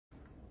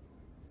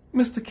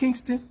Mr.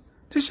 Kingston,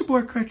 this your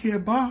boy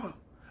Crackhead Bob.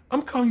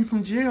 I'm calling you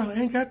from jail. I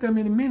ain't got that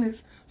many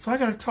minutes, so I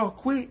gotta talk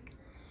quick.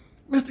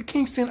 Mr.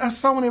 Kingston, I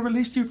saw when they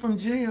released you from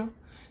jail.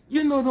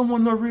 You know don't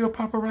want no real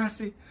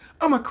paparazzi.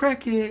 I'm a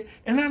crackhead,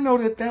 and I know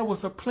that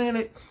was a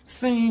planted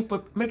scene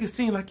for make it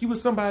seem like you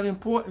was somebody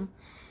important.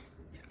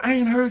 I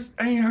ain't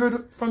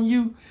heard from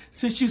you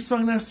since you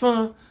sung that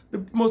song,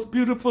 The Most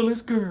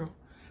Beautifulest Girl.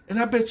 And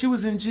I bet you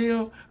was in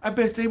jail. I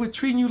bet they were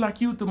treating you like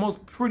you the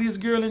most prettiest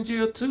girl in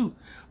jail too.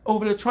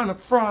 Over there trying to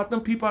fraud them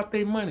people out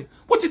their money.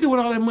 What you do with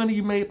all that money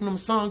you made from them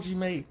songs you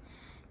made?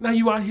 Now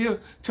you out here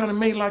trying to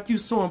make like you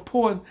so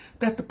important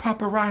that the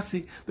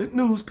paparazzi, the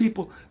news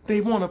people,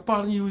 they want to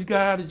follow you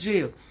got out of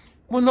jail.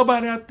 Wasn't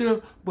nobody out there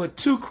but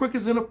two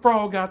crickets and a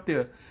frog out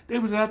there. They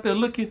was out there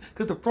looking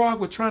because the frog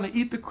was trying to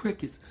eat the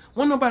crickets.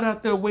 Wasn't nobody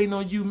out there waiting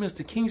on you,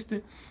 Mr.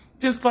 Kingston.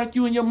 Just like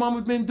you and your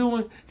mama been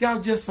doing, y'all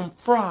just some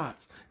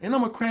frauds. And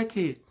I'm a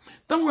crackhead.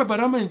 Don't worry about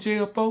it, I'm in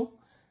jail, folks.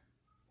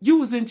 You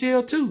was in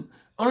jail too.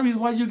 Only reason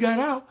why you got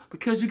out,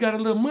 because you got a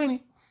little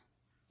money.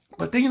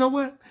 But then you know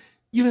what?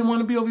 You didn't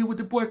want to be over here with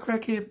the boy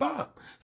Crackhead Bob.